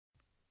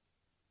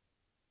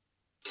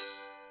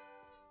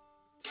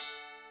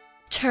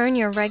turn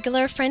your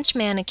regular French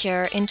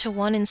manicure into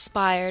one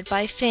inspired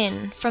by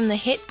Finn from the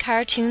hit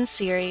cartoon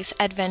series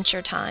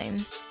Adventure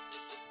Time.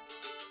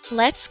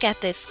 Let's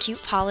get this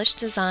Cutepolish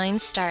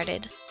design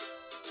started.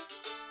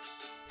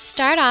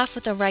 Start off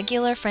with a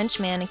regular French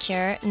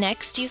manicure.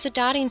 Next, use a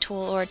dotting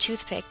tool or a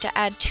toothpick to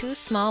add 2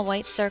 small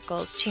white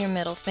circles to your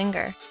middle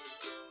finger.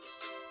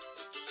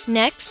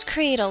 Next,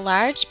 create a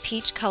large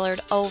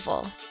peach-colored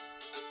oval.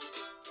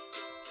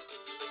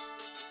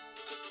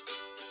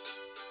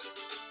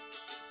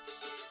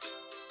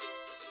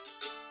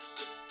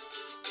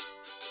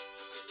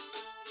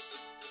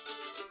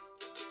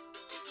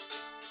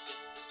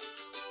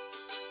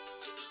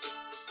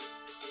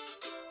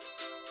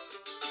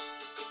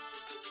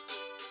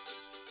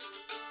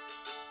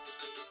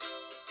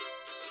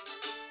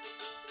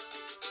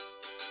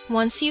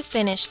 Once you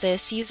finish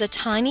this, use a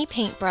tiny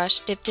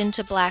paintbrush dipped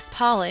into black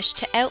polish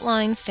to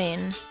outline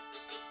Finn.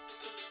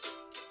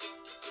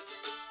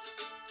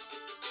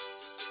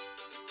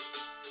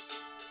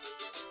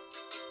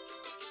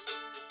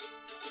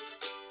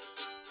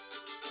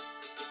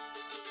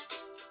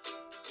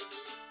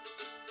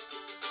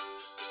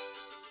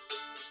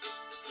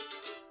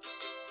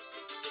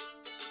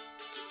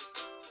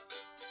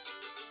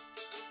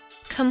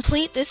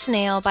 Complete this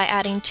nail by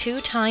adding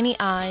 2 tiny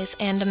eyes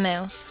and a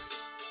mouth.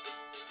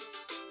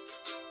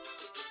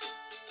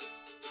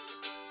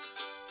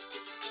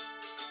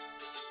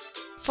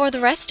 For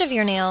the rest of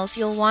your nails,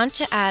 you'll want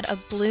to add a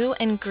blue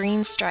and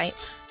green stripe.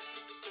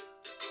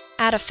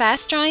 Add a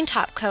fast-drying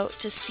top coat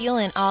to seal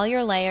in all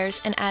your layers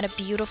and add a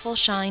beautiful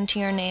shine to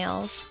your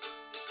nails.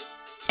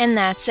 And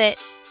that's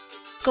it!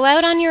 Go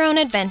out on your own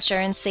adventure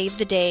and save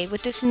the day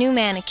with this new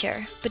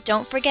manicure, but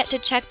don't forget to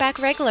check back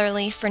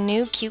regularly for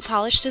new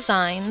Cutepolish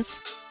designs.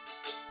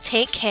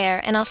 Take care,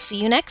 and I'll see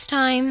you next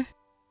time!